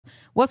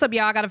What's up,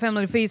 y'all? I got a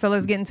family to feed, so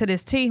let's get into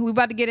this tea. We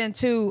about to get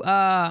into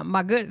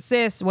my good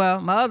sis, well,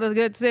 my other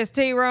good sis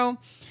tea room.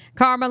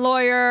 Carmen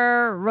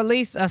LAWYER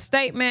released a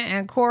statement,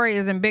 and Corey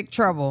is in big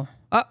trouble.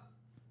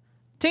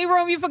 Tea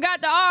room, you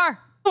forgot the R.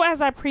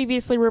 As I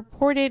previously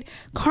reported,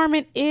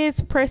 Carmen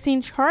is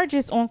pressing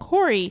charges on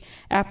Corey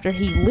after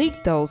he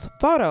leaked those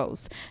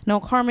photos. Now,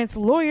 Carmen's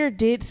lawyer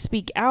did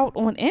speak out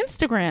on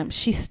Instagram.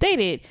 She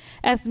stated,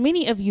 as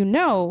many of you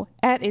know,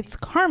 at its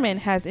Carmen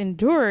has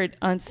endured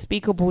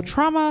unspeakable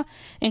trauma,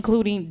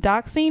 including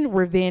doxing,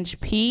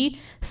 revenge P,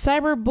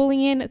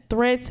 cyberbullying,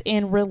 threats,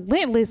 and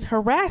relentless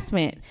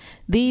harassment.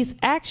 These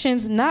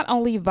actions not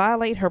only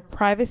violate her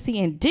privacy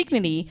and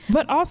dignity,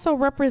 but also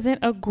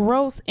represent a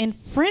gross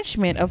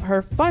infringement of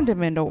her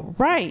fundamental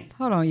rights.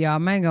 Hold on, y'all.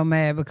 Mango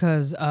mad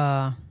because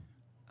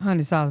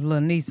Honey Sauce's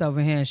little niece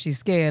over here and she's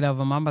scared of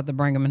him. I'm about to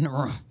bring him in the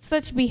room.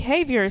 Such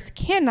behaviors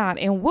cannot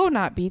and will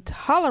not be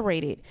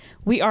tolerated.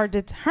 We are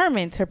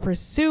determined to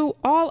pursue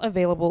all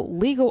available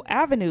legal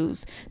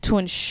avenues to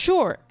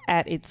ensure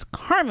at its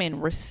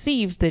Carmen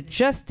receives the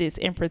justice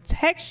and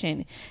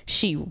protection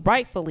she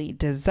rightfully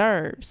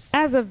deserves.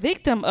 As a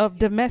victim of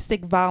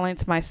domestic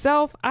violence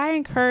myself, I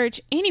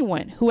encourage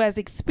anyone who has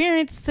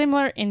experienced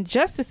similar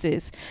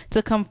injustices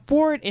to come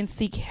forward and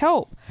seek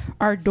help.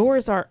 Our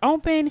doors are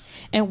open,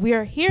 and we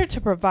are here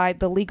to provide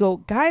the legal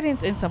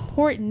guidance and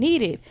support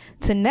needed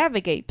to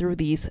navigate through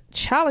these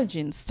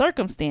challenging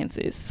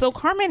circumstances. So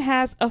Carmen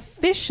has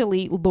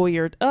officially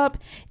lawyered up,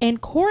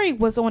 and Corey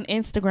was on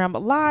Instagram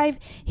Live.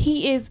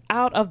 He is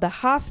out of the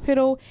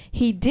hospital.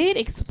 He did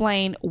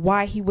explain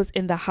why he was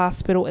in the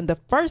hospital in the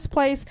first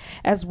place,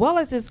 as well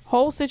as this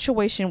whole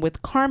situation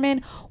with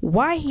Carmen,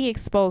 why he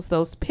exposed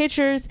those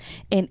pictures,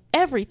 and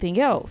everything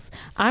else.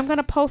 I'm going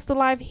to post the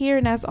live here,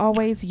 and as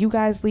always, you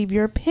guys leave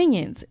your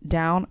opinions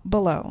down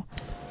below.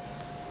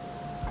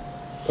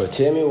 Well,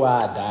 tell me why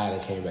I died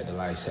and came back to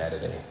life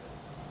Saturday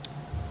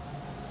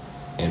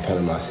in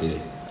Panama City.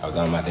 I was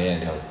down with my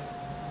dad then.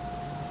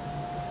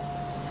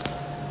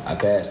 I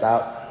passed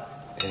out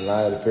in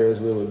line of the Ferris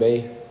wheel with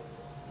Bay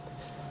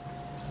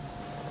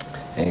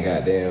and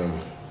goddamn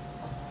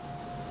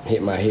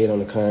hit my head on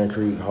the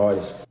concrete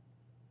hardest.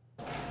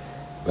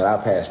 But I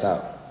passed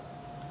out.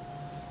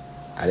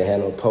 I didn't have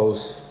no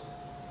pulse.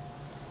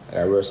 I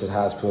got rushed to the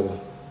hospital.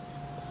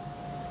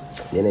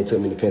 Then they took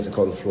me to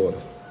Pensacola,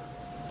 Florida.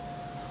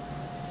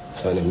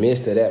 So in the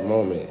midst of that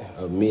moment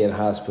of me in the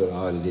hospital,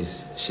 all of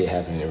this shit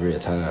happening in real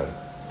time,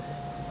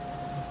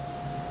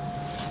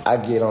 I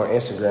get on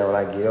Instagram when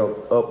I get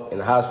up in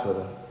the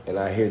hospital and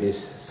I hear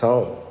this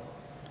song.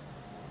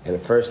 And the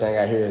first thing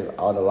I hear is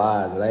all the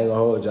lies. And I ain't gonna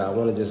hold y'all. I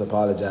wanna just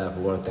apologize for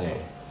one thing.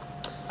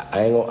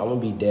 I'm gonna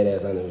be dead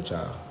ass honest with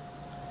y'all.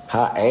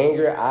 How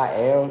angry I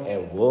am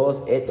and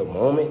was at the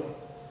moment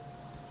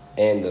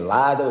and the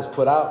lie that was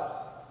put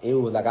out, it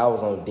was like I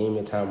was on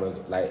demon time.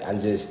 Like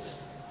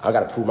I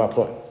gotta prove my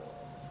point.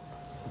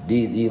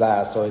 These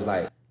lies, so it's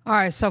like. All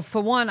right, so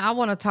for one, I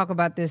want to talk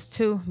about this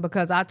too,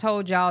 because I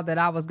told y'all that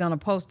I was going to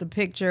post the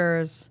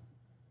pictures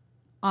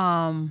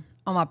on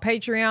my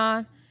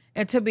Patreon.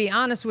 And to be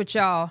honest with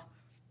y'all,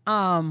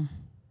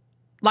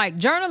 like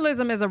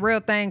journalism is a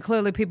real thing.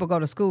 Clearly people go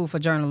to school for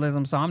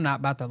journalism, so I'm not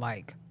about to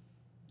like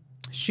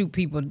shoot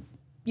people,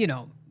 you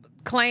know,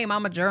 claim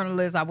I'm a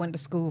journalist. I went to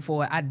school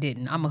for it. I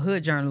didn't. I'm a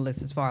hood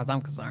journalist as far as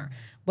I'm concerned.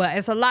 But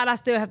it's a lot I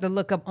still have to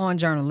look up on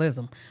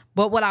journalism.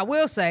 But what I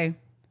will say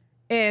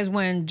is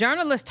when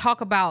journalists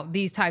talk about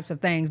these types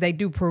of things, they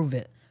do prove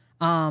it.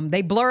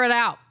 They blur it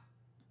out,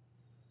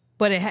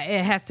 but it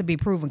has to be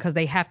proven because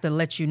they have to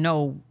let you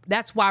know.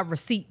 That's why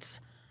receipts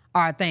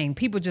are a thing.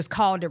 People just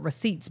called it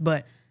receipts,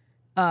 but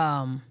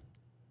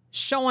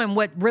showing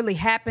what really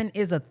happened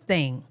is a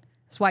thing.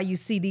 That's why you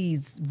see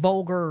these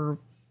vulgar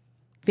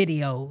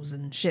videos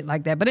and shit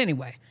like that. But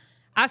anyway,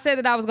 I said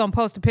that I was going to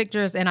post the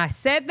pictures, and I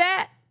said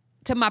that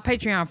to my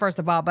Patreon, first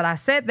of all, but I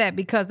said that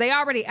because they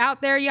already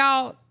out there,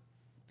 y'all.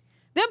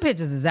 Them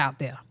pictures is out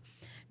there.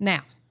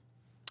 Now,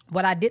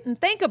 what I didn't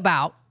think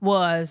about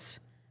was,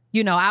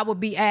 you know, I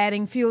would be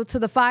adding fuel to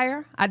the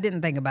fire. I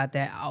didn't think about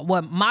that.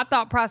 What my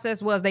thought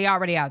process was, they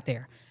already out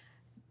there.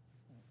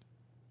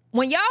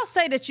 When y'all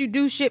say that you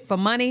do shit for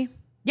money,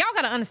 y'all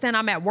got to understand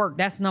I'm at work.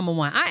 That's number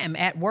one. I am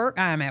at work.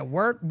 I am at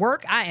work.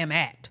 Work I am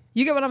at.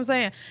 You get what I'm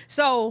saying?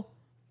 So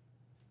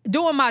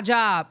doing my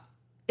job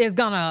is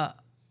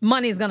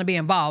money is gonna be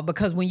involved,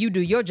 because when you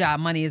do your job,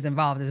 money is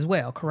involved as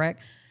well, correct?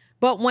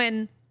 But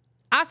when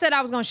I said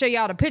I was going to show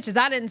y'all the pictures,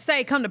 I didn't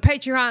say come to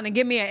Patreon and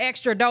give me an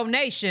extra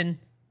donation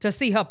to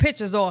see her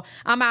pictures, or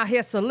I'm out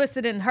here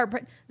soliciting her.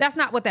 That's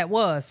not what that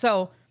was.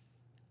 So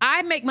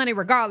I make money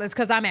regardless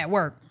because I'm at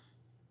work.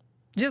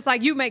 Just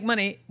like you make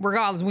money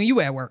regardless when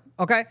you at work,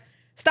 okay?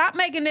 Stop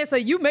making this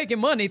a you making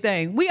money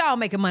thing. We all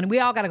making money. We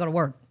all got to go to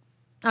work.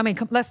 I mean,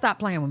 let's stop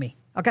playing with me,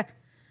 okay?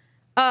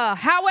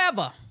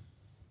 However,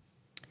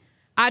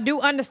 I do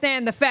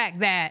understand the fact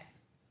that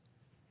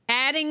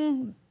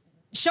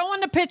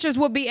showing the pictures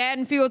would be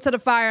adding fuel to the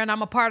fire, and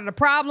I'm a part of the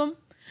problem.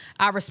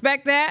 I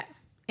respect that,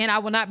 and I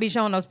will not be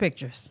showing those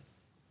pictures.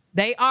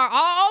 They are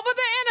all over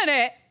the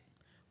internet,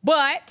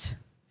 but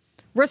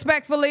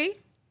respectfully,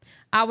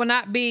 I will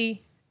not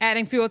be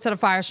adding fuel to the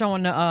fire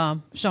showing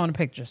the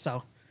picture.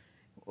 So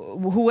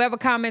whoever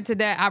commented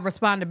that, I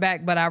responded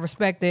back, but I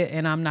respect it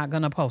and I'm not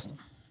gonna post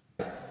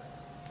them.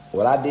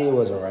 What I did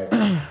wasn't right.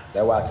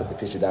 That's why I took the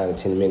picture down in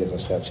 10 minutes on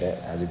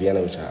Snapchat. I was be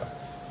honest with y'all.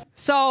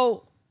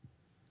 So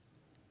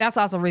that's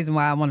also the reason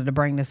why I wanted to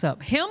bring this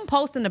up. Him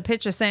posting the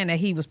picture saying that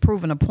he was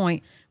proving a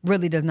point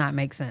really does not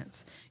make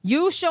sense.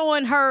 You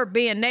showing her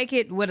being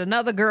naked with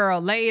another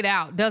girl laid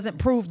out doesn't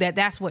prove that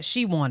that's what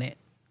she wanted.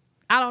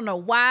 I don't know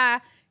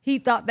why he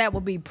thought that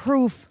would be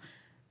proof.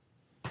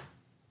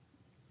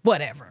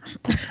 Whatever.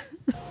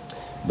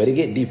 But it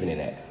get deeper than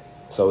that.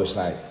 So it's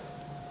like,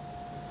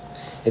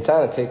 it's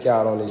time to take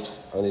y'all on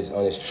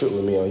this trip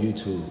with me on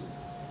YouTube.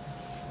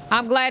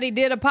 I'm glad he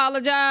did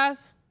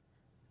apologize.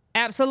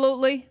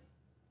 Absolutely.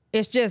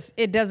 It's just,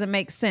 it doesn't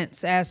make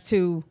sense as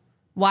to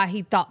why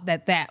he thought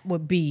that that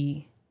would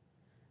be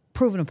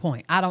proving a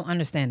point. I don't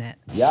understand that.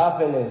 Y'all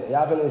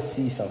finna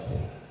see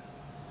something.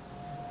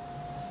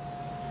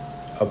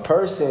 A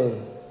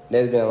person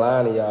that's been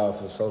lying to y'all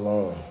for so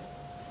long,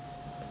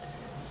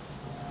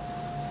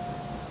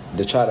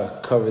 to try to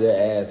cover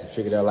their ass and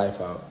figure their life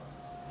out,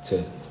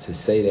 to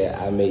say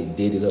that I made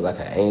Diddy look like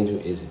an angel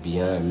is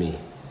beyond me.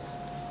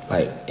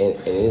 Like, and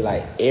it's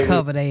like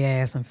cover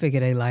their ass and figure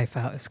their life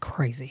out. It's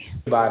crazy.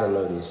 Everybody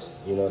know this.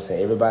 You know what I'm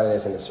saying? Everybody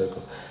that's in the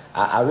circle.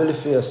 I really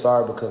feel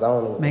sorry because I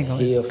don't know what the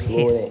hell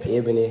Floyd and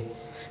Ebony,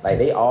 like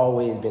they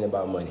always been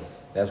about money.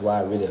 That's why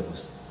I really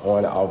was on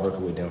and off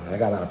working with them. I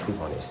got a lot of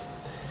proof on this.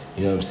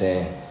 You know what I'm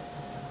saying?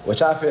 What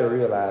y'all fail to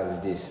realize is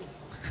this.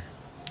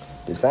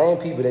 The same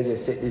people that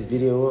just set this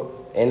video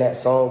up and that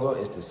song up,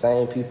 it's the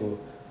same people,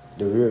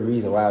 the real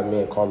reason why me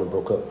and Carmen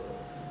broke up.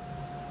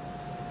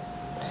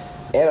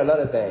 And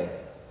another thing,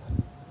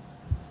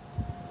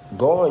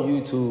 go on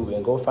YouTube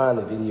and go find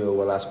the video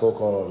when I spoke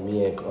on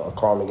me and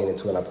Carmen getting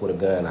into it and I put a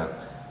gun out.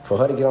 For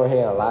her to get on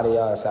here and a lot of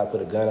y'all say I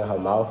put a gun in her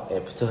mouth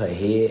and to her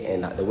head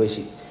and the way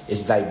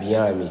it's like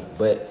beyond me.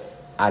 But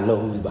I know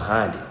who's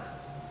behind it.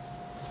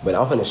 But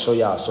I'm finna show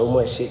y'all so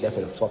much shit that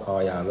finna fuck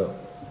all y'all up.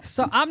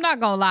 So I'm not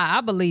gonna lie,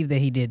 I believe that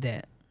he did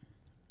that.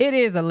 It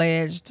is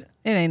alleged.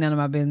 It ain't none of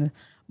my business.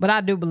 But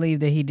I do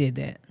believe that he did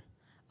that.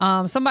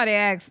 Somebody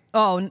asked,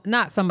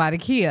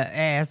 Kia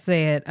asked,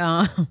 said,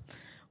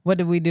 what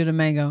did we do to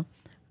Mango?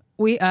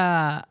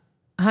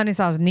 Honey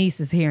Sauce niece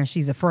is here and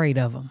she's afraid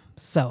of him.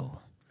 So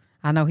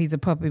I know he's a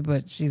puppy,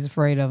 but she's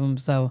afraid of him.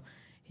 So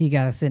he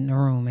got to sit in the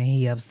room and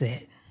he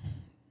upset.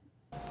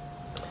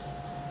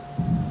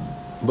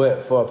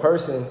 But for a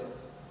person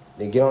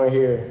that get on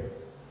here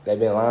that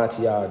been lying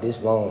to y'all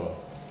this long.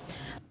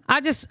 I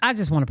just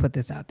want to put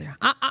this out there.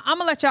 I'm going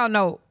to let y'all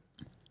know.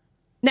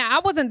 Now, I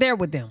wasn't there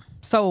with them.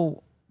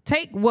 So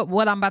take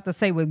what I'm about to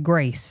say with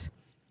grace.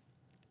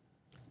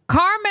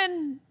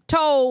 Carmen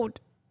told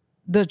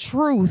the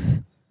truth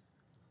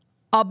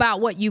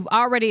about what you've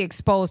already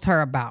exposed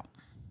her about.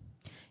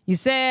 You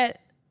said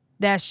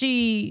that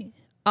she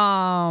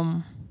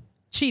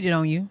cheated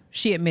on you.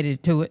 She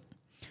admitted to it.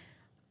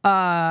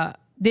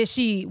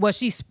 Was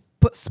she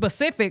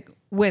specific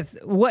with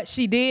what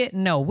she did?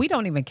 No, we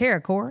don't even care,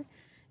 Corey.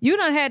 You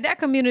done had that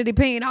community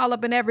pain all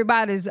up in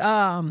everybody's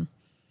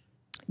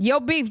your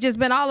beef just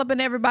been all up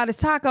in everybody's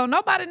taco.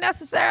 Nobody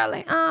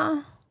necessarily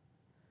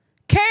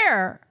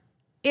care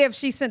if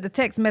she sent a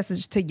text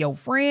message to your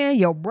friend,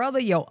 your brother,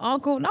 your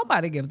uncle.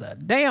 Nobody gives a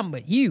damn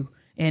but you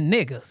and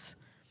niggas.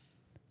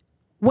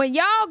 When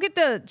y'all get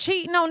to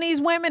cheating on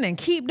these women and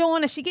keep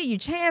doing it, she get you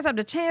chance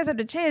after chance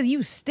after chance,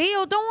 you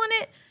still doing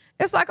it,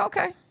 it's like,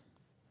 okay,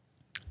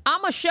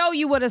 I'm going to show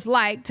you what it's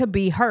like to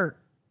be hurt.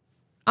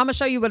 I'm going to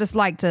show you what it's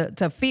like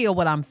to feel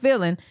what I'm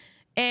feeling,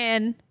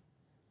 and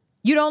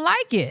you don't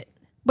like it.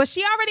 But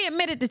she already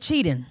admitted to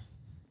cheating.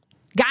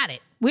 Got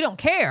it. We don't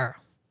care.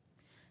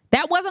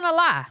 That wasn't a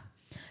lie.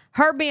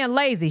 Her being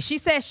lazy. She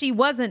said she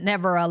wasn't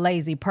never a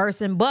lazy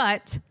person,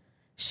 but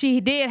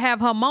she did have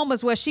her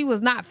moments where she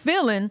was not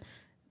feeling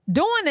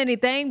doing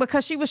anything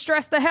because she was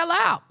stressed the hell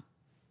out.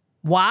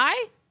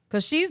 Why?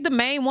 Because she's the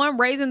main one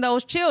raising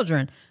those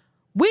children.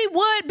 We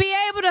would be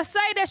able to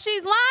say that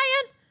she's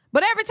lying,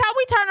 but every time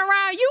we turn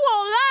around, you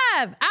on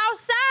live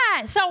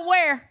outside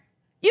somewhere.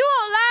 You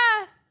on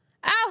live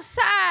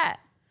outside.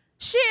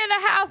 She in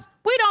the house.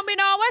 We don't be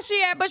knowing where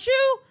she at, but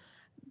you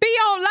be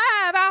on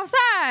live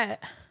outside.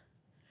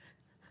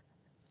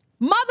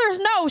 Mothers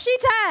know she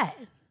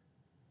tired.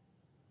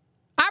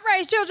 I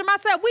raised children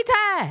myself. We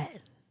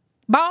tired,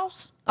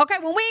 boss. Okay,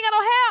 when we ain't got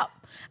no help.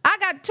 I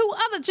got 2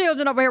 other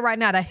children over here right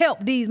now to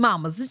help these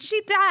mamas.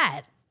 She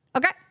tired,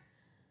 okay?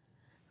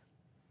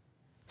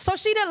 So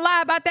she didn't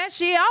lie about that.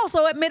 She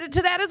also admitted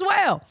to that as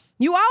well.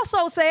 You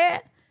also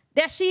said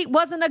that she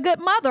wasn't a good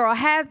mother or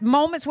had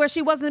moments where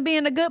she wasn't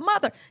being a good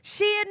mother.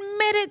 She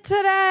admitted to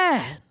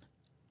that.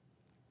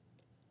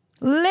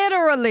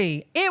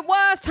 Literally. It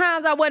was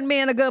times I wasn't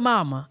being a good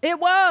mama. It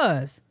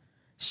was.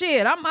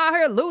 Shit, I'm out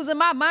here losing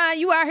my mind.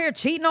 You out here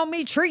cheating on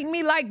me, treating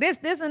me like this,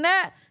 and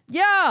that.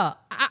 Yeah,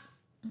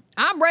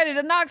 I'm ready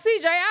to knock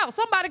CJ out.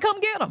 Somebody come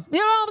get him. You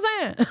know what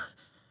I'm saying?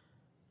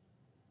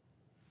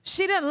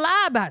 She didn't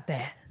lie about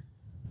that.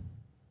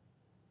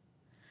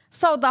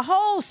 So the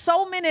whole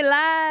so many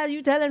lies,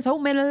 you telling so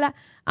many lies.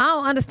 I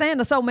don't understand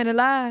the so many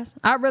lies.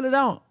 I really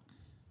don't.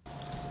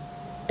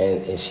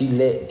 And she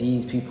let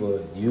these people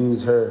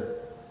use her,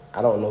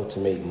 I don't know, to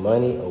make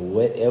money or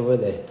whatever.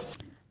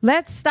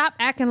 Let's stop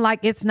acting like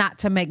it's not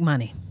to make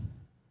money.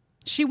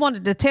 She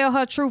wanted to tell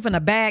her truth and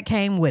a bag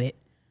came with it.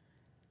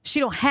 She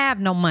don't have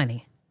no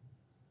money.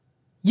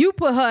 You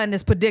put her in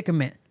this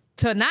predicament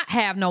to not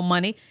have no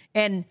money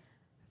and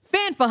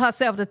fend for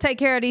herself to take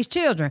care of these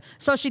children.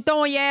 So she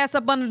throwing your ass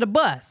up under the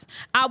bus.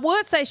 I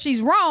would say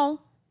she's wrong,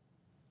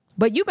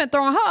 but you've been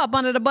throwing her up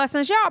under the bus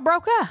since y'all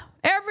broke up.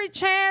 Every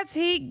chance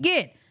he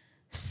get.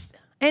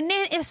 And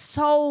then it's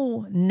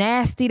so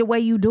nasty the way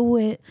you do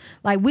it.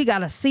 Like, we got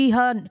to see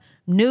her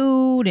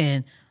nude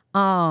and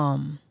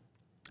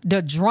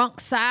the drunk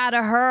side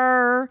of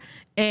her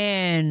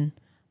and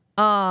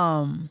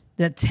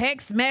the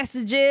text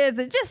messages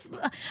and just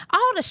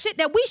all the shit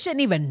that we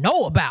shouldn't even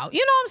know about.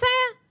 You know what I'm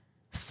saying?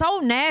 So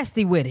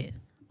nasty with it.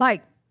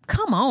 Like,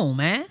 come on,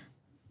 man.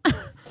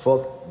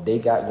 Fuck they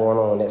got going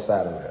on that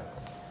side of it.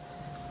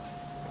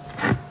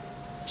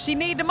 She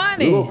need the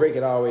money. We're going to break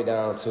it all the way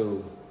down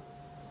to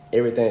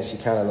everything she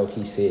kind of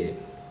low-key said.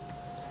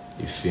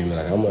 You feel me?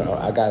 Like,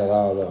 I got it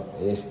all up.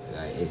 And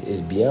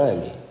it's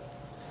beyond me.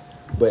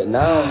 But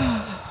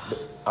now,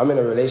 I'm in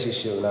a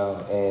relationship now,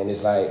 and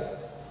it's like...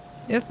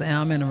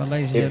 I'm in a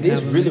relationship. If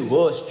this really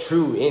was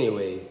true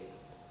anyway,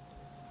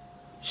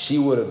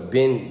 you would have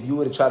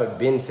tried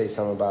to say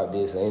something about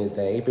this or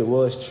anything. If it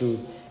was true,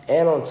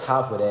 and on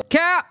top of that...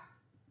 Cap!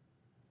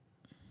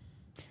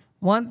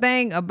 One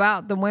thing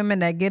about the women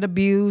that get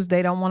abused,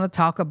 they don't want to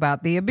talk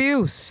about the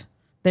abuse.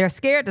 They're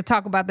scared to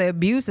talk about the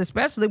abuse,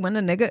 especially when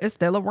the nigga is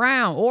still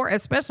around, or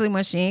especially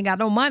when she ain't got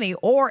no money,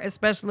 or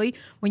especially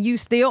when you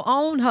still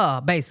own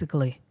her,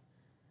 basically.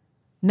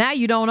 Now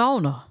you don't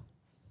own her.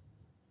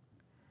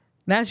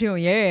 That's you,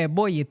 yeah,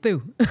 boy, you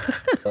through.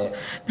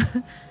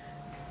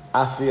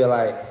 I feel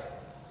like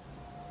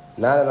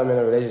now that I'm in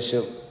a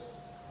relationship,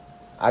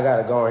 I got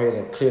to go ahead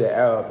and clear the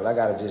air up, and I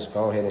got to just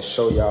go ahead and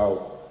show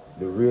y'all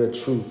the real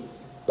truth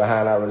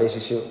behind our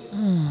relationship,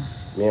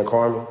 me and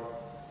Carmen.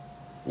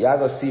 Y'all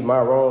gonna see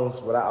my wrongs,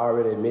 but I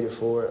already admitted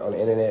for it on the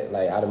internet.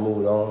 Like, I done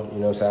moved on, you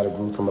know what I'm saying? I done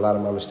grew from a lot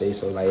of my mistakes,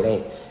 so like, it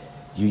ain't,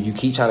 you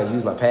keep trying to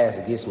use my past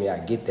against me. I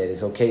get that,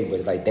 it's okay, but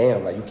it's like,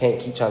 damn, like, you can't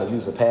keep trying to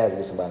use the past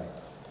against somebody.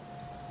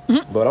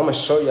 But I'm gonna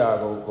show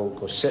y'all,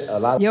 go shit a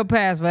lot of your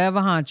past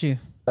forever haunt you.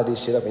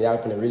 This shit up, and y'all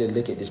gonna really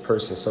look at this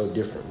person so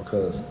different,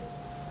 because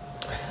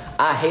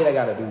I hate I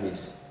gotta do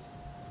this.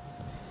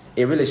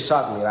 It really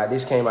shocked me. Like,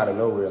 this came out of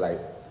nowhere. Like,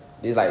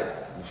 this, like,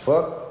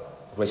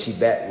 fuck, but she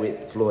back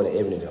with Floyd and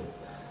Ebony them.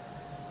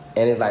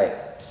 And it's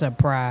like...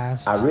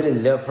 Surprised. I really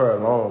left her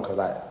alone because,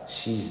 like,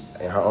 she's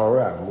in her own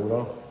right. I moved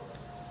on.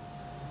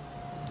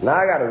 Now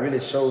I got to really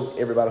show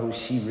everybody who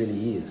she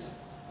really is.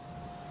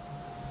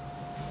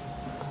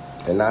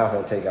 And now I'm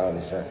going to take y'all on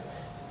this journey.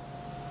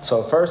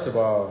 So, first of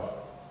all...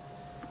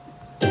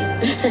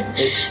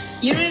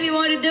 You really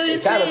want to do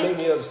this? It kind of made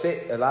me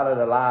upset, a lot of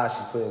the lies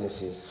she put in this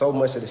shit. So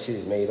much of the shit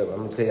is made up. I'm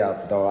going to tell y'all,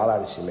 a lot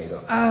of this shit made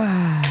up.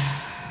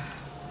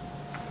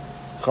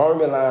 Carmen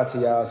been lying to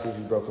y'all since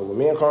we broke up. When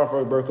me and Carmen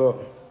first broke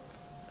up,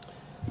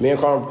 me and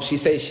Carmen, she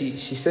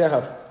said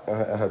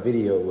her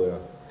video where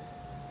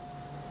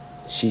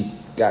she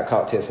got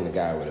caught texting the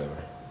guy or whatever.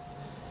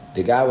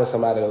 The guy was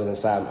somebody that was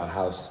inside my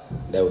house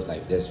that was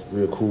like, that's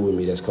real cool with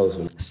me, that's close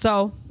with me.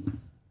 So,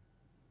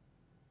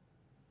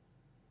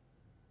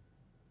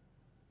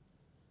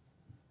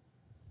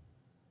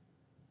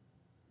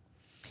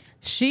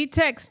 she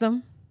texted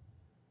him,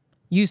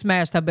 you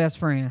smashed her best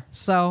friend.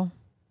 So,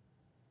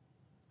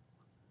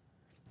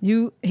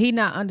 he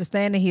not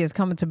understanding he is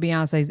coming to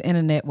Beyonce's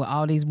internet with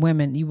all these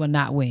women. You will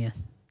not win.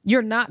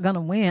 You're not going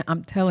to win,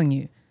 I'm telling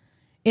you.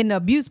 In the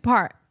abuse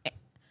part,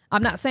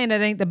 I'm not saying that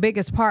ain't the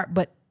biggest part,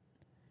 but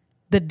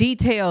the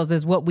details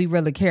is what we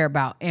really care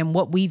about and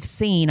what we've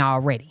seen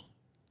already.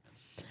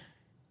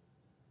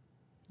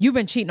 You've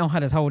been cheating on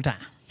her this whole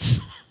time.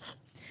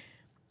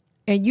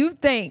 And you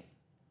think,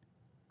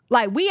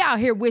 like, we out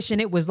here wishing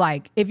it was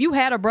like, if you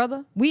had a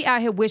brother, we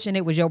out here wishing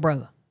it was your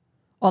brother.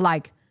 Or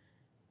like,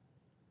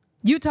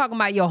 you talking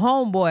about your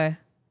homeboy,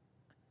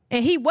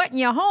 and he wasn't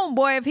your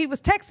homeboy if he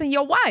was texting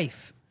your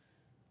wife.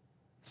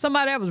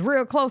 Somebody that was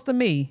real close to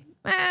me.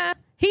 Man,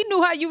 he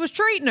knew how you was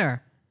treating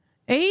her.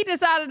 And he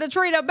decided to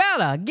treat her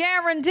better.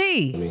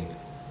 Guaranteed.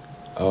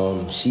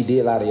 She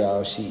did lie to y'all.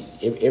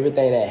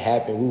 Everything that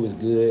happened, we was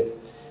good.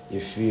 You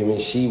feel me?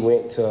 She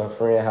went to her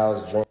friend's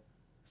house, drank.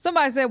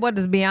 Somebody said, what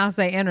does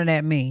Beyonce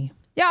internet mean?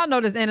 Y'all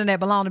know this internet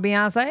belong to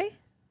Beyonce.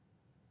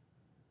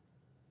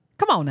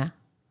 Come on now.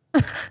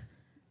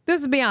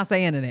 This is Beyonce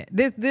internet.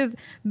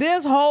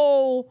 This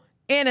whole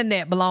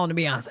internet belong to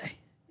Beyonce.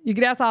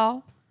 That's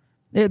all.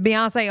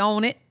 Beyonce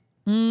own it.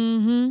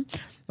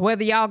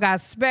 Whether y'all got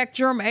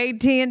Spectrum,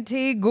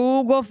 AT&T,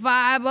 Google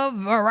Fiber,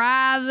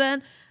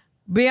 Verizon,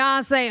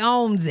 Beyonce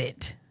owns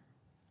it.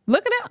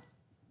 Look it up.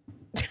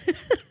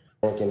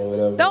 Drinking or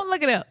whatever. Don't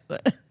look it up.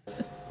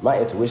 My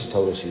intuition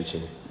told me she was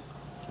cheating.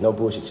 No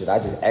bullshit shit. I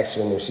just asked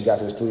her when she got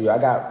to the studio. I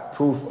got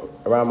proof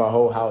around my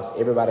whole house.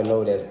 Everybody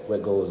know that's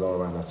what goes on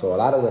around her. So a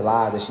lot of the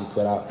lies that she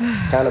put out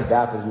kind of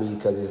baffles me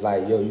because it's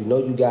like, yo, you know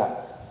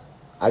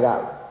I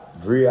got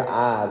real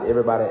eyes,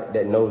 everybody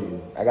that knows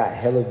you. I got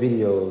hella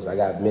videos. I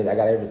got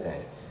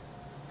everything.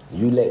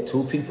 You let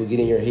two people get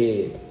in your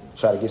head,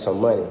 try to get some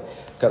money.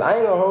 Because I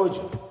ain't going to hold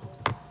you.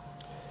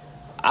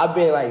 I've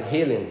been like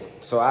healing.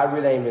 So I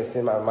really ain't been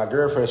seeing my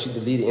girlfriend, she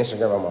deleted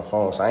Instagram on my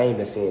phone. So I ain't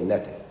been seeing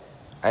nothing.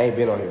 I ain't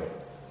been on here.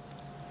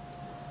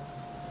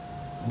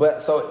 But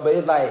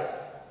it's like,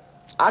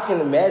 I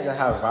can imagine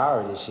how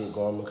viral this shit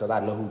going because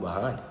I know who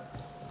behind it.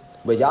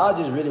 But y'all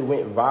just really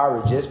went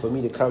viral just for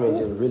me to come and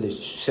just really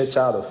shut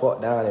y'all the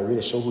fuck down and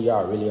really show who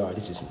y'all really are.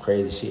 This is some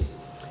crazy shit.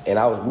 And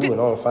I was moving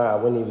on fine. I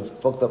wasn't even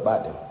fucked up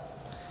about them.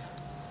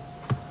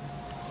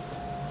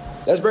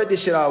 Let's break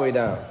this shit all the way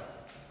down.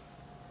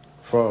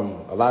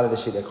 From a lot of the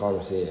shit that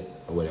Carmen said,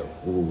 or whatever.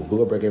 We're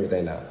gonna break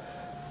everything down.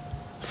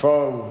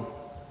 From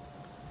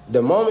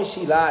the moment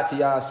she lied to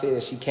y'all, said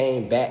that she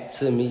came back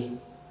to me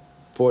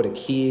for the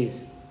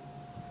kids,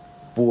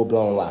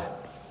 full-blown lie.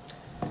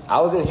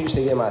 I was in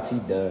Houston getting my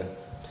teeth done.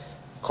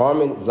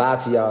 Carmen lied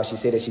to y'all. She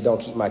said that she don't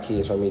keep my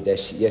kids from me.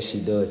 Yes, she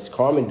does.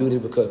 Carmen do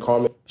this because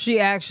Carmen... She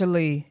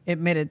actually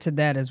admitted to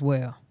that as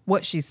well.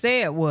 What she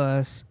said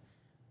was,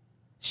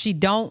 she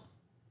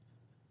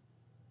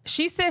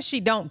says she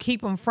don't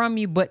keep them from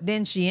you, but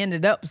then she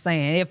ended up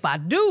saying, if I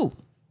do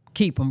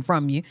keep them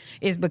from you,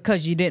 it's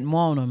because you didn't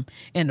want them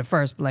in the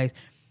first place.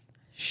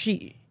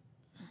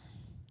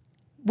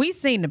 We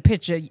seen the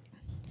picture.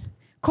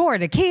 Corey,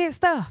 the kid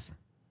stuff.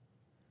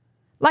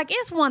 Like,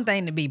 it's one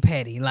thing to be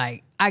petty.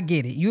 Like, I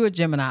get it. You're a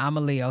Gemini, I'm a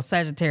Leo,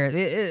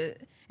 Sagittarius.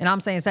 And I'm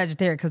saying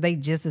Sagittarius because they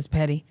just as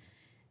petty.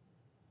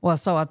 Well,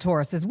 so are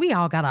Tauruses. We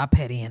all got our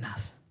petty in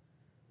us.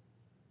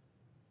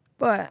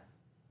 But,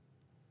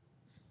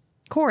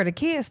 Corey, the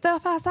kid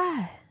stuff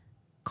outside.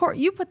 Corey,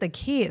 you put the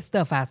kid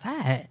stuff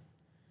outside.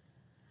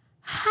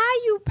 How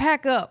you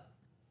pack up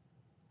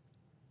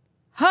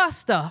her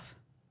stuff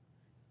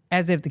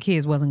as if the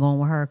kids wasn't going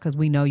with her because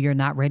we know you're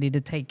not ready to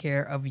take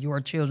care of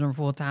your children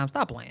full time?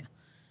 Stop playing.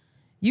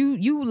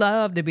 You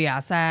love to be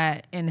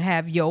outside and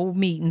have your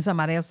meat and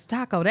somebody else's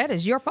taco. That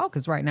is your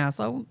focus right now.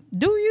 So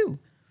do you.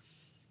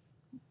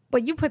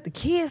 But you put the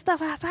kid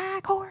stuff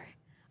outside, Corey?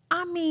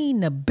 I mean,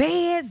 the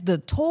beds, the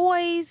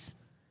toys.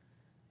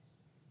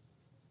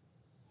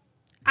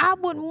 I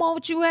wouldn't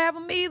want you to have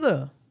them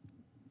either.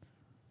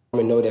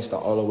 I know that's the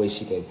only way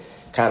she can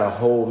kind of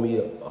hold me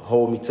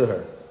to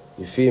her.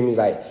 You feel me?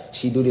 Like,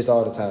 she do this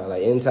all the time.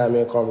 Like, anytime me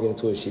and Carmen get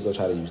into it, she go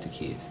try to use the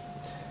kids.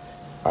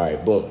 All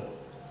right, boom.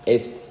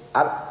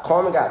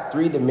 Carmen got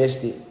 3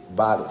 domestic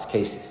violence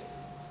cases.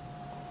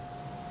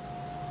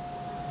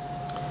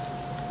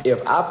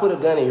 If I put a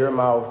gun in your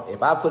mouth,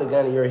 if I put a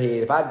gun in your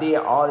head, if I did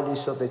all of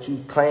this stuff that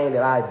you claim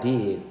that I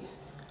did,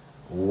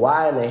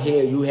 why in the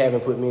hell you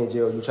haven't put me in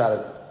jail? You try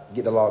to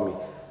get the law on me.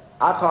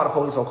 I call the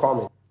police on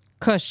Carmen.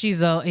 Because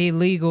she's an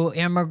illegal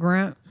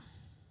immigrant.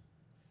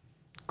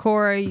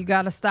 Corey, you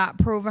got to stop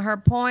proving her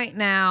point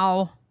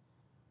now.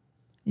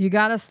 You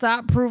got to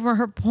stop proving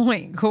her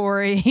point,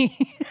 Corey.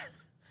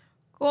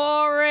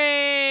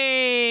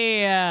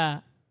 Corey.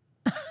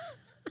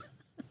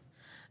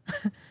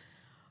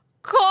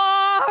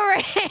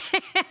 Corey.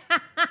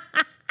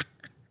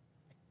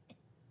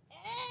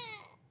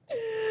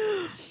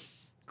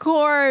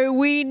 Corey,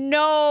 we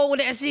know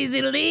that she's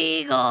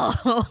illegal.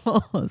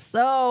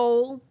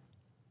 So,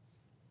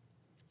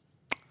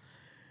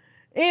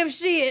 if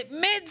she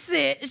admits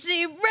it,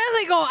 she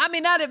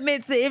really not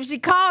admits it. If she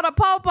called a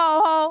popo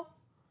hoe,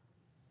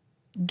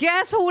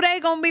 guess who they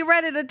gonna be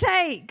ready to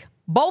take?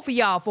 Both of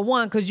y'all, for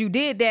one, because you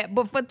did that.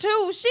 But for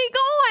two, she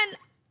going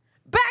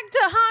back to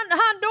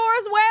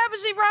Honduras, wherever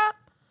she from.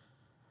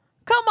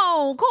 Come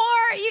on,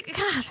 Corey.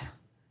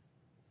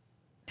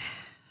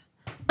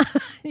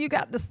 You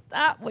got to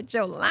stop with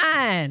your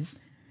line.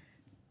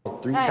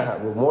 3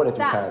 times, well, more than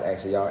 3 times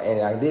actually, y'all.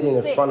 And I did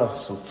it in front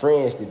of some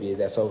friends to be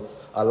that. So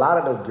a lot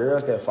of the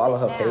girls that follow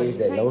her page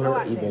that know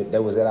her, even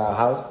that was at our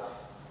house,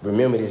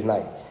 remember this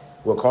night.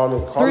 Well,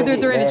 Carmen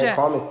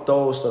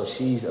throws stuff.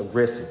 She's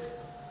aggressive.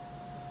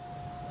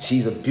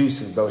 She's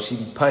abusive, bro. She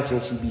be punching,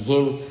 she be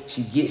hitting,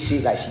 she get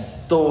shit like she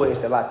throw it. It's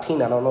the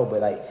Latina, I don't know,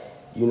 but like,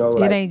 you know,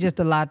 like, it ain't just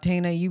the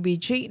Latina. You be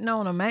cheating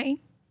on her, man.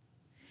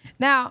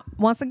 Now,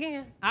 once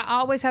again, I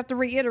always have to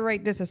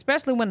reiterate this,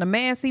 especially when the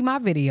man see my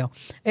video.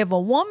 If a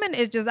woman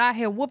is just out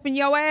here whooping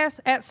your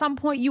ass, at some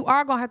point you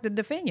are going to have to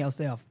defend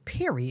yourself,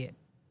 period.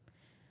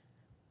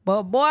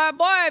 But boy,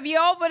 if you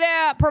over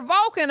there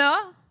provoking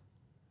her,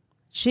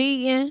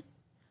 cheating,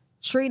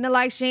 treating her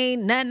like she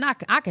ain't nothing,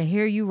 I can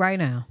hear you right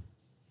now.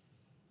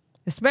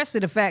 Especially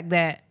the fact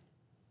that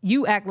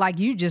you act like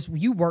you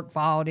work for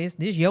all this.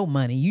 This your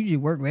money. You just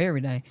work for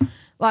everything.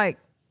 Like,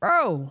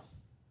 bro,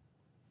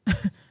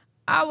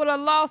 I would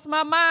have lost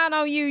my mind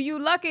on you. You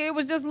lucky it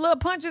was just little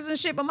punches and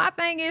shit. But my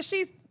thing is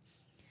she's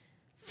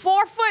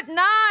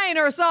 4'9"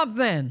 or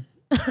something.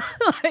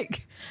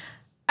 Like,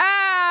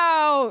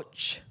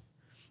 ouch.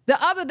 The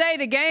other day,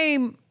 the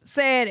game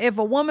said if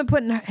a woman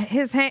putting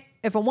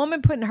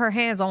her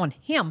hands on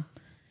him,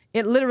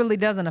 it literally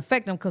doesn't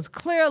affect him because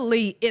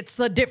clearly it's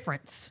a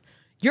difference.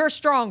 You're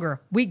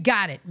stronger. We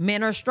got it.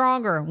 Men are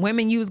stronger.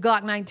 Women use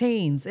Glock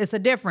 19s. It's a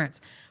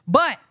difference.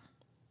 But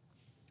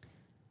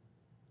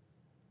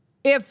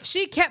if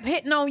she kept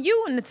hitting on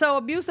you and it's so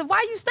abusive,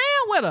 why you staying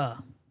with her?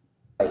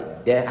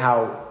 Like, that's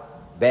how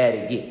bad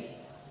it get.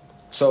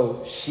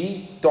 So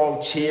she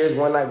throwing chairs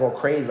one night, going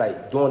crazy,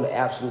 like doing the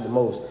absolute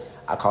most.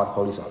 I called the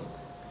police on her.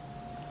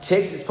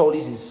 Texas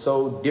police is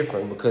so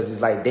different because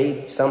it's like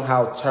they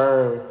somehow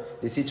turn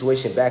the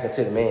situation back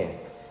into the man.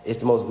 It's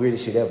the most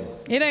weirdest shit ever.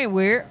 It ain't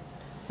weird.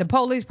 The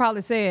police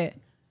probably said,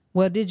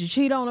 well, did you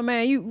cheat on a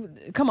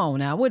man? Come on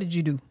now, what did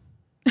you do?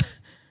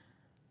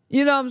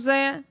 You know what I'm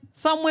saying?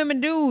 Some women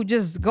do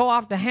just go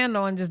off the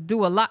handle and just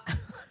do a lot.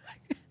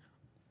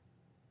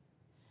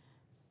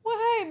 Well,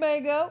 hey,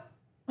 Mango.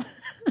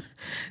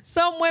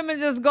 Some women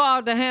just go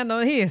off the handle.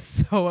 He is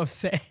so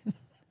upset.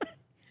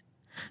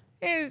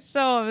 He's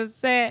so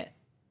upset.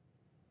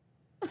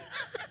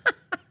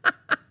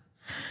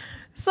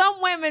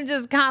 Some women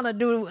just kind of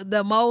do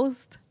the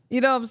most.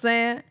 You know what I'm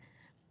saying?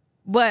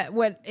 But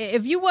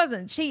if you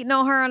wasn't cheating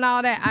on her and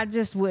all that, I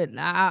just wouldn't.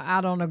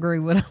 I don't agree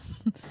with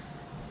him.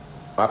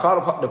 I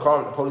called the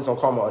police on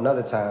Carmen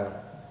another time.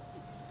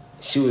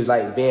 She was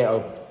like being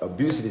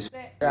abusive.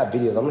 I got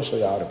videos. I'm gonna show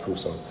y'all the proof.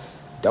 So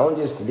don't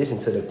just listen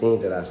to the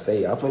things that I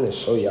say. I'm gonna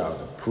show y'all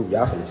the proof.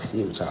 Y'all gonna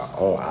see it with y'all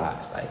own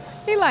eyes. Like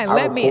he like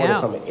let me out. I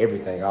recorded some of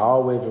everything. I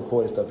always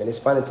recorded stuff, and it's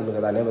funny to me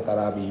because I never thought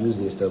I'd be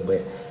using this stuff,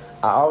 but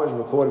I always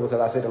recorded because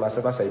I said to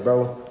myself, I say,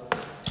 bro,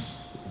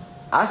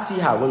 I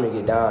see how women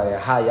get down and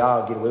how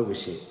y'all get away with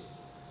shit.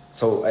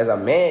 So as a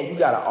man, you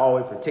gotta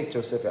always protect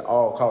yourself at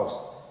all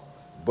costs.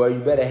 But you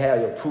better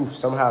have your proof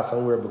somehow,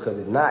 somewhere, because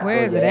if not,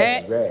 where is your it ass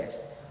at? is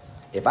grass.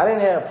 If I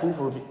didn't have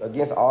proof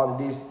against all of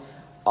this,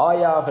 all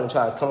y'all gonna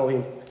try to come over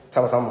here and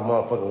tell us I'm a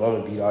motherfucking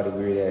woman beat all the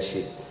weird ass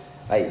shit.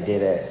 Like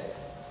dead ass.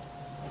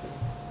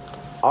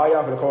 All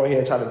y'all gonna come over here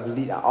and try to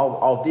believe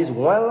all this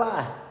one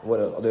lie.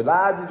 The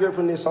lies this girl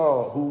put in this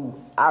song, who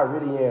I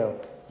really am,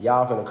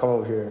 y'all gonna come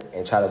over here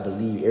and try to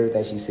believe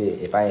everything she said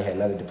if I ain't had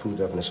nothing to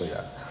prove. I'm gonna show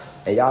y'all.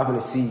 And y'all gonna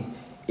see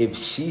if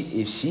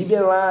she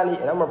been lying,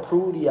 and I'm gonna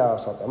prove to y'all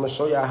something. I'm gonna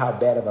show y'all how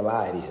bad of a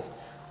lie it is.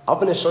 I'm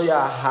gonna show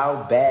y'all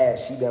how bad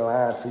she been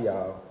lying to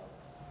y'all.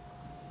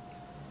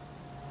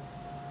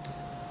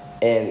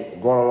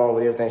 And going along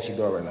with everything she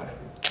doing right now.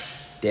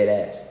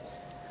 Dead ass.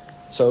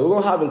 So we're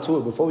gonna hop into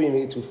it before we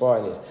even get too far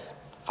in this.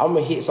 I'm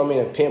gonna hit so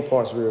many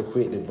pinpoints real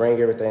quick to bring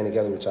everything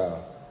together with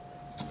y'all.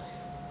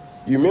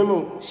 You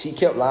remember she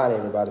kept lying to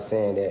everybody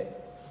saying that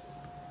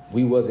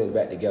we wasn't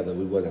back together,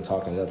 we wasn't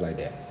talking, nothing like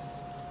that.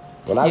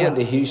 When I went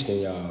to Houston,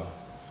 y'all,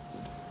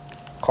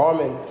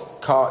 Carmen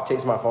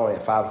texted my phone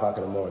at 5 o'clock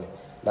in the morning.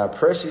 Now,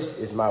 Precious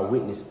is my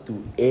witness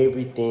through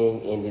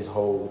everything in this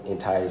whole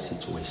entire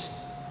situation.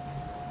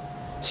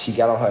 She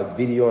got on her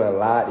video and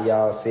lied to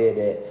y'all, said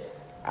that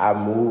I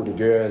moved the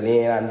girl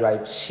in. I'm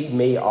like, she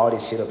made all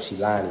this shit up. She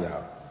lying to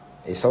y'all.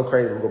 It's so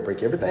crazy. We're going to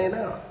break everything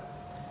down.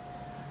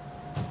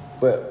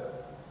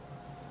 But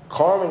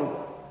Carmen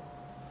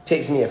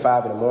texted me at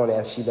 5 in the morning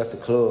as she left the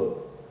club.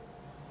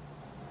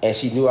 And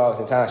she knew I was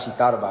in town. She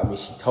thought about me.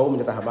 She told me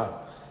that's her mouth.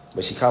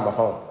 But she called my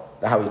phone.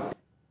 That's how we...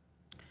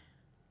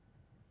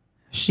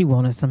 She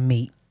wanted some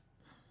meat.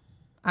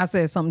 I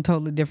said something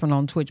totally different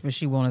on Twitch, but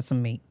she wanted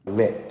some meat. We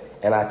met.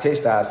 And I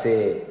texted her. I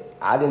said,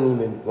 I didn't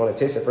even want to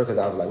text her first because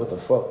I was like, what the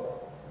fuck?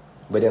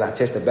 But then I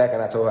texted her back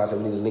and I told her, I said,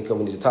 we need to link up.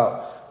 We need to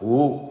talk.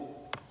 Woo.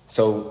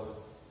 So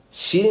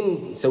she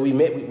didn't... So we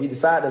met. We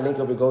decided to link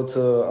up and go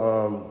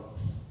to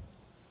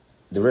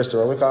the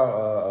restaurant. We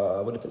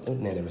call... what the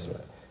name of the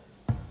restaurant?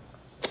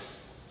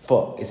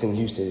 Fuck, it's in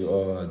Houston.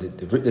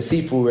 The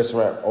seafood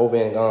restaurant over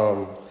in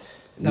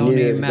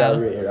near the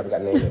Galleria area. I forgot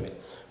the name of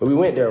it. But we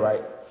went there,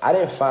 right? I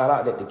didn't find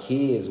out that the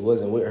kids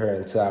wasn't with her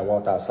until I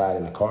walked outside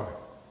in the car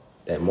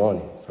that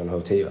morning from the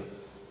hotel.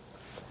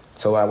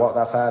 So when I walked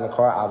outside in the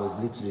car, I was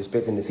literally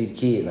expecting to see the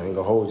kids. I ain't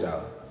gonna hold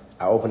y'all.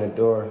 I opened the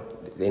door.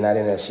 They not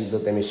in there. She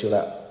looked at me. She was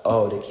like,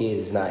 "Oh, the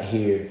kids is not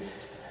here.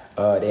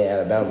 They're in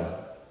Alabama."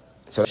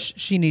 So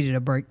she needed a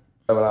break.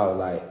 And I was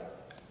like,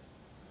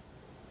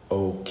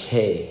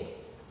 okay.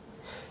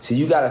 So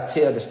you gotta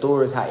tell the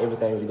stories how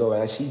everything really go.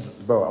 And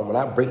bro, when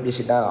I break this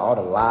shit down, all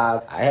the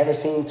lies, I haven't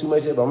seen too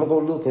much yet, but I'm gonna go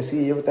look and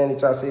see everything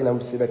that y'all see, and I'm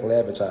gonna sit back and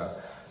laugh at y'all.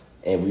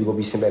 And we gonna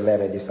be sitting back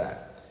laughing at this side.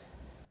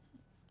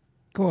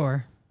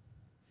 Core,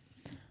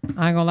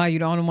 I ain't gonna lie, you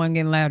the only one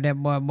getting laughed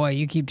at, boy.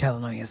 You keep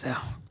telling on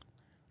yourself.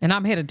 And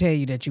I'm here to tell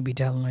you that you be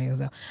telling on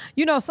yourself.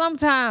 You know,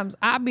 sometimes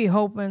I be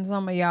hoping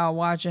some of y'all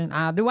watching,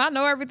 do I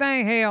know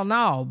everything? Hell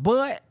no.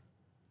 But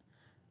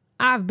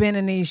I've been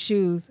in these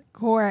shoes.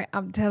 Corey,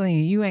 I'm telling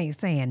you, you ain't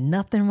saying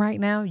nothing right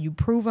now. You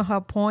proving her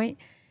point.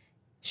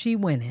 She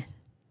winning.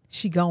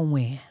 She gonna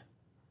win.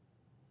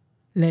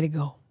 Let it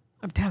go.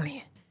 I'm telling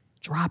you.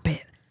 Drop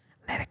it.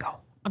 Let it go.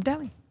 I'm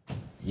telling you.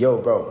 Yo,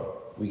 bro,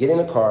 we get in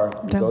the car.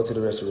 We go to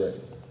the restaurant.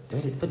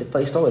 Put the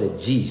place start with a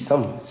G.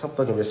 Some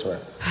fucking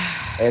restaurant.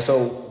 And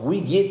so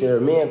we get there.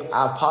 Man,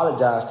 I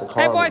apologize to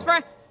Carmen. Hey, boys,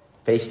 friend.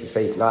 face to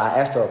face. No, I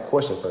asked her a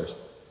question first.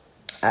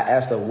 I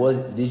asked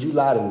her, did you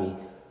lie to me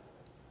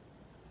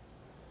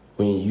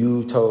when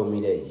you told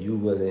me that you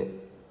wasn't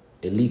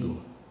illegal?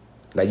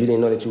 Like, you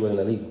didn't know that you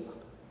wasn't illegal.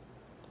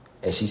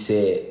 And she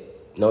said,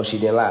 no, she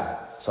didn't lie.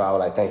 So I was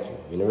like, thank you,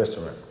 in the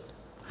restaurant.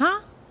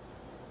 Huh?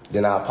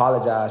 Then I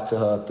apologized to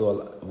her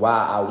through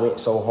why I went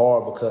so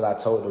hard, because I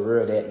told the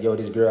girl that, yo,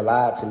 this girl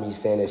lied to me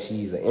saying that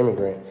she's an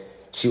immigrant.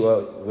 She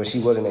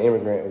wasn't an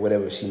immigrant or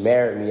whatever. She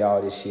married me,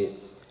 all this shit.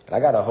 And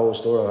I got a whole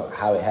story on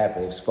how it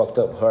happened. It was fucked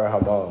up, her and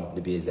her mom,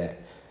 to be exact.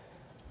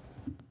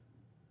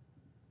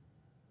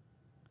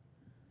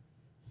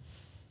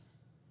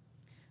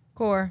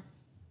 Core,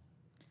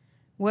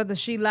 whether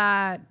she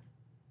lied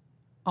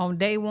on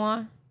day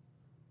 1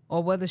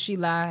 or whether she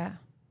lied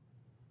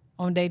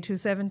on day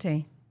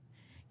 217,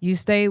 you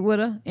stayed with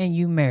her and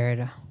you married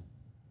her.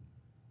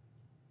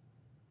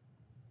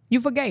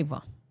 You forgave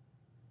her.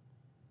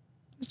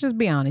 Let's just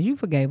be honest. You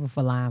forgave her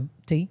for lying,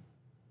 T.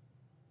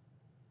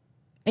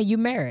 And you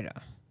married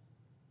her.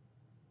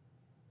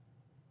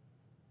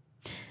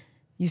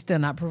 You still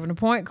not proving the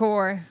point,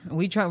 Corey.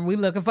 We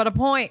looking for the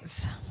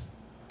points.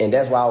 And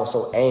that's why I was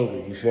so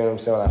angry, you feel what I'm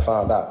saying, when I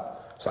found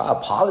out. So I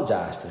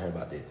apologized to her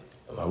about this.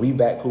 We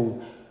back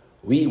cool.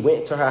 We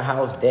went to her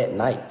house that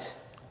night.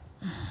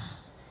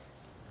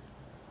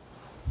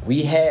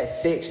 We had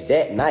sex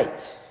that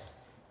night.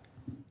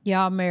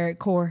 Y'all married,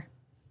 Corey.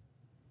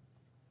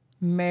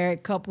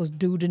 Married couples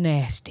do the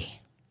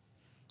nasty.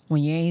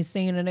 When you ain't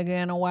seen a nigga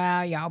in a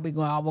while, y'all be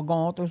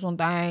going through some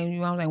things, you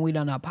know what I'm saying? We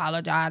done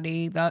apologize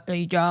to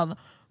each other.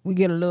 We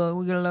get a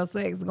little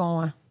sex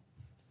going.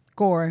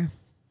 Corey.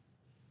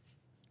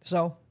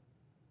 So,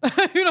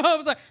 you know what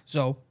I'm saying?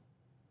 So,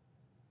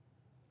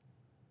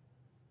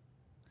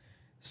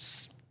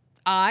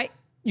 all right,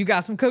 you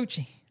got some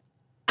coochie.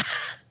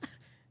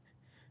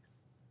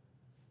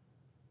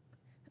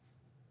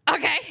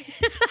 Okay.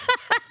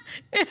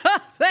 You know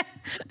what I'm saying?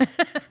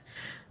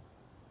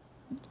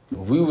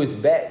 We was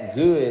back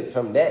good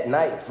from that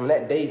night, from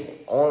that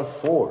day on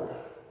forward.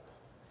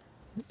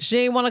 She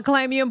ain't want to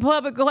claim you in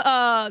public, boy,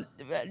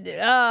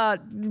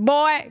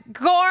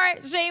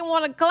 Corey. She ain't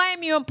want to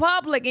claim you in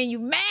public, and you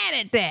mad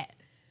at that.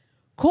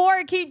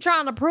 Corey keep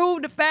trying to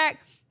prove the fact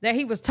that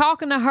he was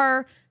talking to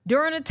her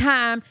during the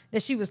time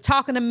that she was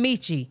talking to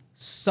Michi.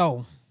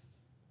 So,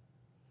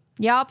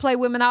 y'all play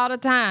women all the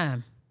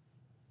time.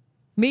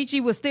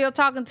 Michi was still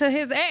talking to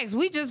his ex.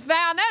 We just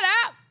found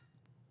that out.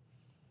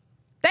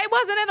 They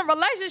wasn't in a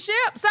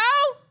relationship, so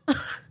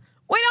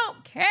we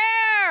don't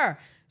care.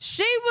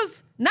 She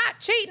was not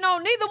cheating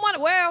on neither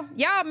one. Well,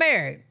 y'all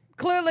married.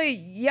 Clearly,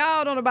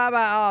 y'all don't abide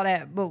by all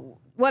that, but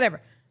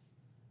whatever.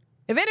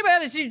 If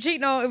anybody that she was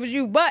cheating on, it was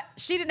you. But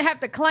she didn't have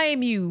to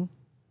claim you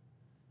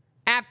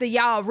after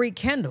y'all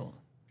rekindled.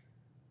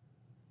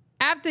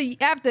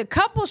 After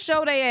couples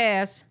show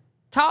their ass,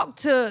 talk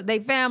to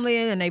their family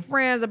and their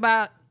friends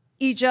about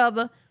each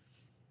other,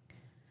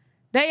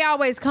 they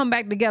always come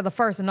back together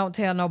first and don't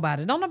tell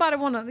nobody. Don't nobody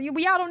want to,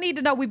 y'all don't need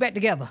to know we back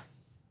together.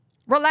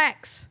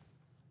 Relax.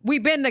 We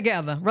been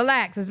together.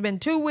 Relax. It's been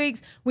 2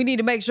 weeks. We need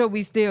to make sure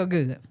we still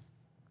good.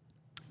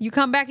 You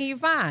come back and you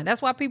fine.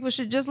 That's why people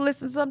should just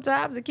listen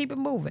sometimes and keep it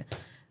moving.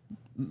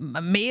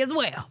 Me as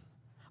well.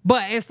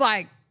 But it's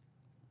like,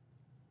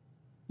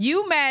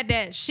 you mad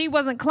that she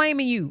wasn't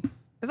claiming you.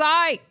 It's all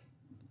right.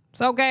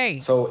 It's okay.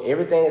 So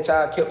everything that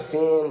y'all kept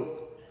seeing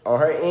on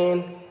her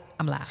end,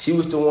 I'm lying. She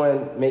was the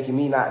one making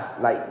me not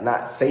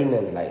say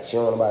nothing. Like, she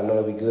don't want nobody to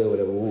know that we good,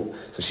 whatever.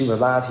 So she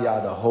was lying to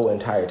y'all the whole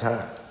entire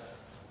time.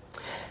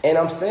 And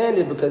I'm saying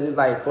this because it's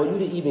like, for you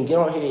to even get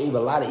on here and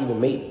even lie to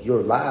even make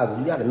your lies,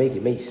 you got to make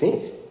it make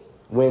sense.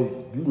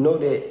 When you know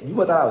that, you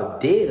must thought I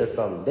was dead or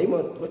something. They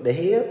must, what the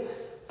hell?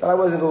 Thought I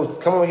wasn't going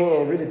to come on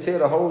here and really tell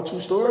the whole true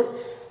story.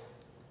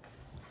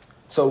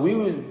 So we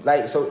was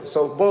like,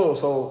 so boom.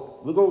 So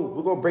we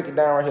go break it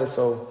down right here.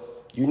 So,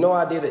 you know,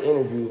 I did an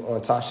interview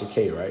on Tasha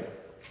K, right?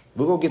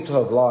 We're going to get to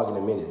her vlog in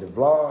a minute. The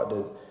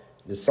vlog,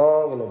 the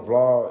song and the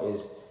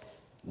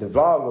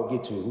vlog we'll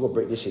get to. We're going to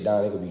break this shit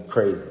down. It's going to be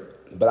crazy.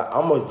 But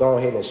I'm going to go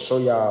ahead and show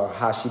y'all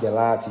how she done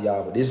lied to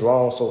y'all. But this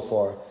long so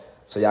far,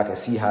 so y'all can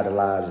see how the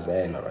lies is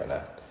adding up right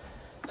now.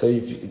 So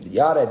if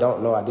y'all that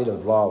don't know, I did a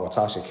vlog with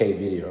Tasha K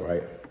video,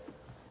 right?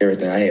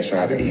 Everything I had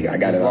tried I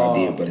got an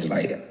idea, but it's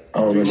like, I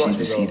don't know if she's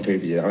to see the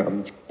paper yet.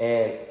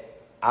 And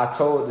I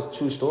told the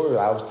true story.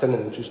 I was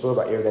telling the true story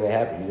about everything that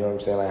happened. You know what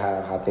I'm saying? Like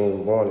how things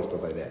were going and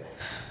stuff like that.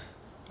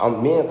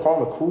 Me and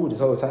Carmen cool this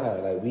whole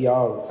time. Like, we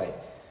all, like,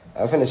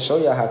 I'm finna show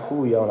y'all how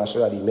cool we are when I show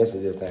y'all these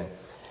messages and everything.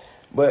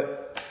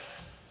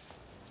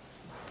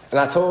 And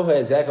I told her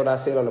exactly what I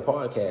said on the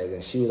podcast.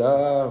 And she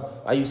was,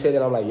 why you say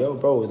that? I'm like, yo,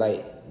 bro,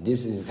 like,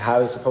 this is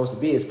how it's supposed to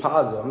be. It's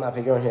positive. I'm not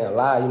picking on here and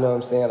lie, you know what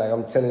I'm saying? Like,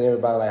 I'm telling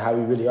everybody, like, how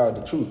we really are,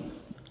 the truth.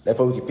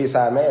 Therefore, we can fix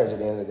our marriage at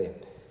the end of the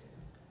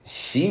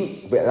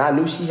day. And I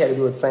knew she had to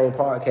do the same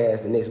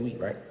podcast the next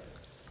week, right?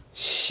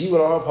 She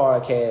went on her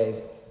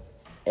podcast,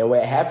 and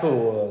what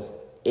happened was,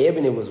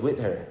 Ebony was with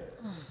her.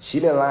 She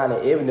been lying to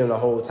Ebony the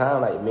whole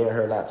time, like me and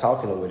her not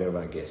talking or whatever,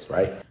 I guess,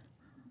 right?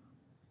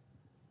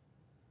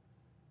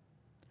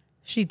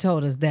 She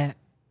told us that.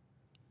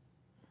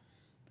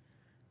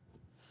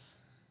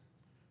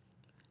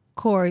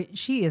 Corey,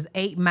 she is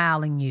 8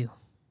 miling you.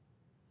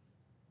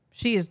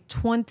 She is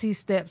 20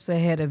 steps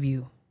ahead of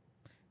you.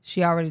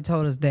 She already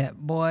told us that.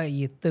 Boy,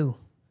 you through.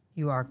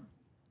 You are.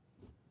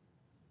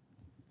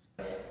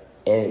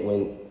 And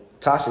when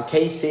Tasha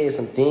K said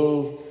some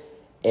things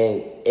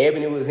and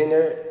Ebony was in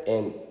there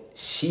and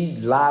she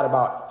lied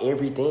about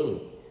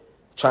everything,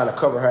 trying to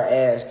cover her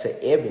ass to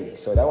Ebony.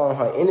 So that was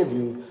her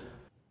interview.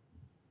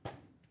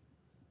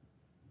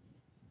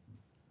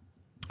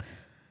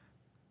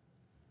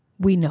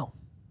 We know.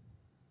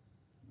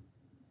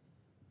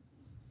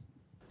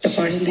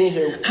 She's seen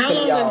her how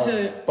long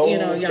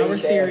until y'all were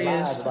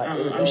serious?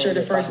 I'm sure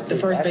the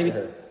first baby.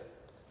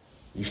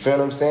 You feel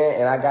what I'm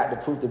saying? And I got the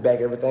proof to back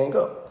everything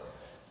up.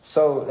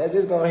 So let's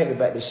just go ahead and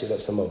back this shit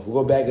up some more.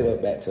 We'll go back it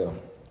up back to him.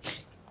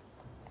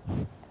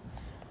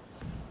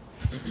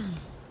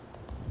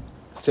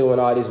 So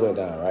when all this went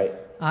down, right?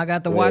 I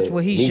got to watch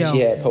what he showed. Michi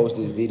had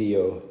posted this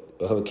video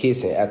of her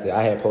kissing after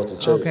I had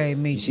posted church. Okay,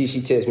 Michi. You see, she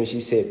texted me,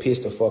 she said, piss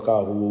the fuck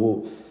off, woo, woo,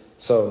 woo.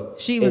 So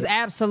she was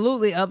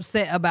absolutely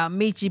upset about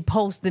Michi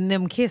posting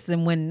them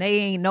kissing when they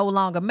ain't no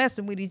longer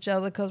messing with each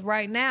other. Cause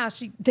right now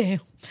she damn,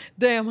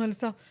 honey,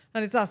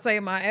 stop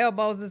saying my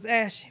elbows is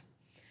ashy.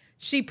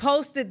 She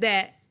posted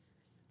that.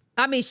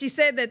 I mean, she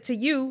said that to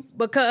you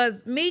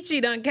because Michi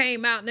done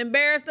came out and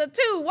embarrassed her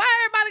too. Why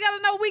everybody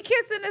gotta know we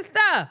kissing and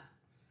stuff?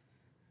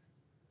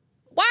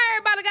 Why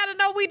everybody gotta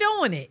know we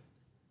doing it?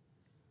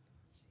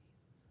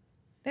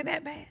 They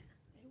that bad? It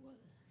was.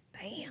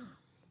 Damn.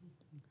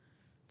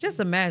 Just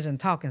imagine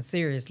talking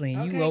seriously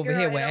and you over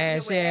here with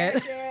ash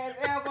ass.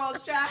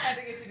 Elbows, I had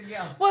to get you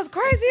together. What's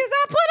crazy is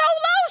I put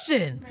on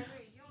lotion.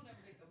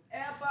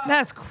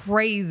 That's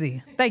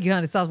crazy. Thank you,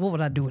 honey sauce. What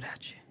would I do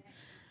without you?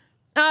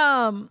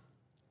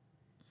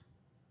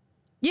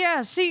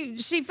 Yeah,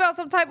 she felt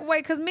some type of way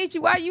because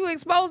Michi, why you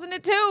exposing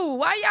it too?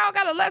 Why y'all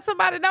gotta let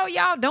somebody know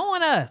y'all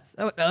doing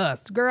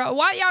us, girl?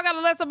 Why y'all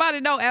gotta let somebody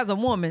know as a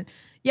woman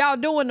y'all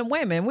doing the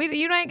women?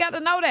 You ain't got to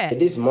know that. At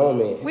this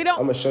moment, we don't.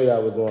 I'm gonna show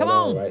y'all what's going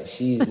on,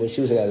 right? When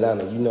she was in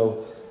Atlanta, you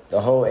know,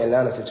 the whole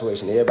Atlanta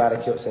situation. Everybody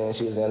kept saying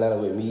she was in Atlanta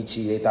with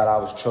Michi. They thought I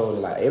was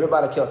trolling. Like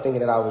everybody kept thinking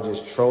that I was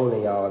just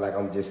trolling y'all, like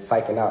I'm just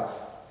psyching out.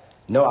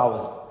 No, I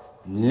was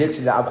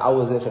literally, I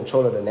was in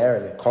control of the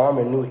narrative.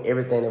 Carmen knew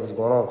everything that was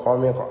going on.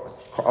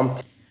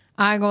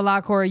 I ain't gonna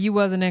lie, Corey, you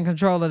wasn't in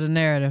control of the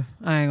narrative.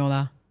 I ain't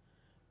gonna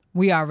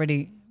lie.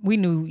 We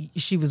knew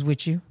she was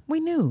with you. We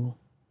knew.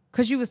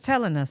 Because you was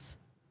telling us.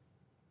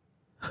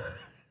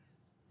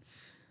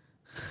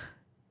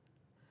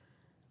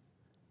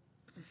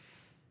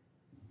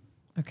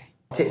 Okay.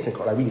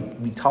 Texting, like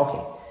we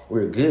talking.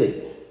 We're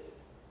good.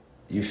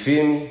 You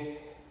feel me?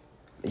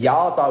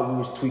 Y'all thought we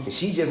was tweaking.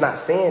 She just not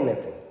saying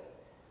nothing.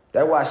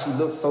 That's why she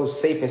looked so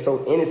safe and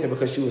so innocent,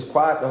 because she was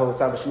quiet the whole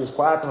time. But she was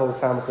quiet the whole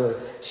time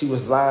because she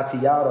was lying to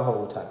y'all the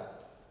whole time.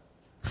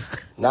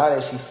 Now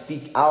that she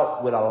speak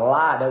out with a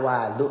lie, that's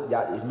why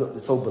it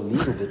looked so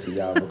believable to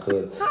y'all,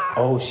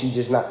 because she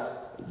just not.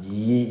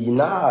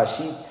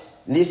 She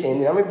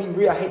listen. I'm gonna be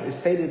real. I hate to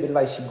say this, but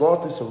like she going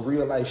through some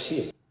real life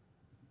shit.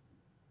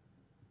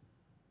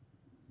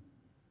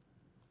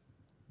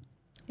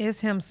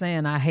 It's him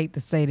saying, I hate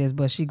to say this,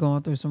 but she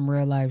going through some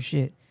real life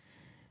shit.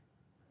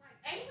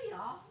 Ain't we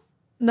all?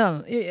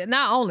 No,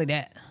 not only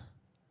that,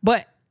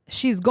 but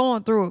she's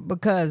going through it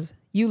because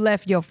you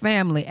left your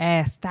family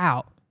assed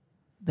out.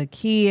 The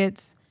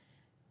kids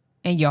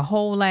and your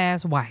whole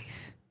ass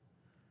wife.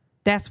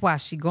 That's why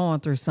she going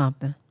through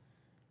something.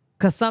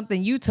 Because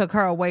something you took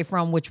her away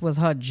from, which was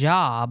her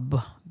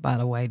job, by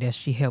the way, that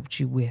she helped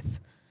you with.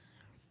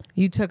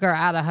 You took her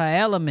out of her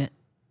element,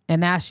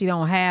 and now she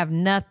don't have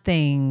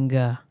nothing.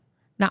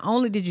 Not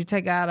only did you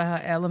take her out of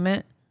her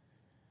element,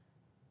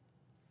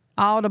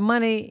 all the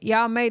money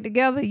y'all made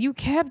together, you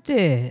kept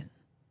it.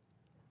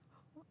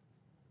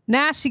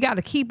 Now she got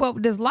to keep up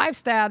with this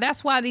lifestyle.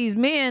 That's why these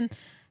men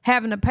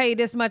having to pay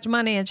this much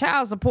money in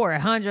child support,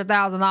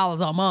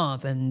 $100,000 a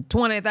month and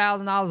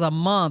 $20,000 a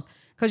month,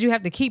 because you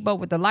have to keep up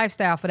with the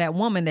lifestyle for that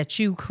woman that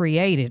you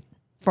created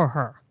for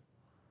her.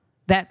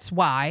 That's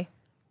why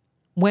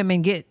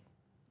women get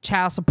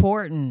child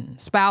support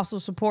and spousal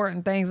support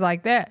and things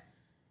like that.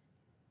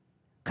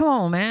 Come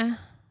on, man.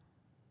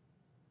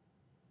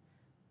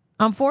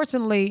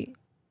 Unfortunately,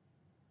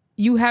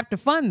 you have to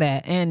fund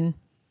that, and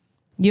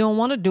you don't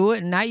want to do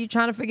it, and now you're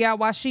trying to figure out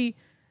why she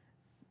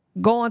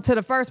going to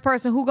the first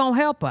person who gonna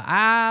help her.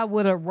 I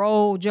would have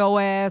rolled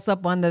your ass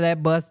up under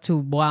that bus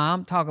too, boy.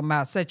 I'm talking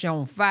about set you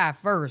on fire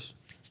first.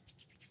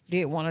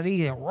 Did one of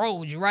these and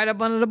rolled you right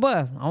up under the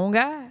bus. On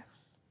God.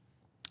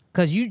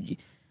 Cause you,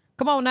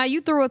 come on now, you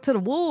threw her to the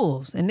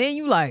wolves. And then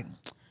you like,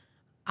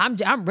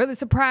 I'm really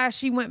surprised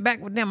she went back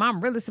with them.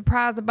 I'm really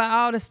surprised about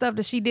all the stuff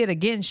that she did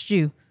against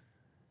you.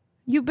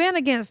 You been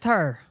against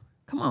her.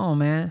 Come on,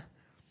 man.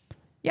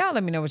 Y'all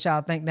let me know what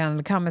y'all think down in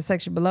the comment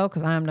section below,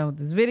 because I am done with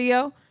this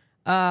video.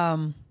 Tap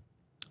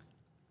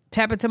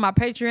into my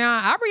Patreon.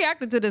 I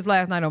reacted to this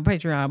last night on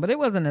Patreon, but it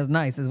wasn't as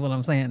nice as what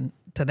I'm saying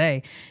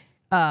today.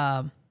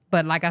 But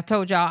But like I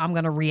told y'all, I'm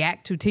going to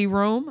react to Tea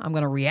Room. I'm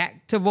going to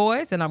react to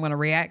Voice, and I'm going to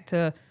react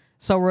to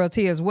So Real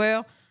Tea as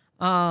well.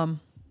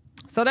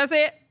 So that's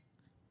it.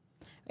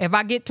 If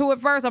I get to it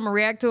first, I'm going to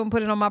react to it and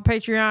put it on my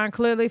Patreon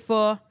clearly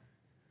for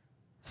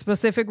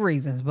specific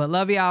reasons. But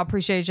love y'all.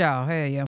 Appreciate y'all. Hell yeah.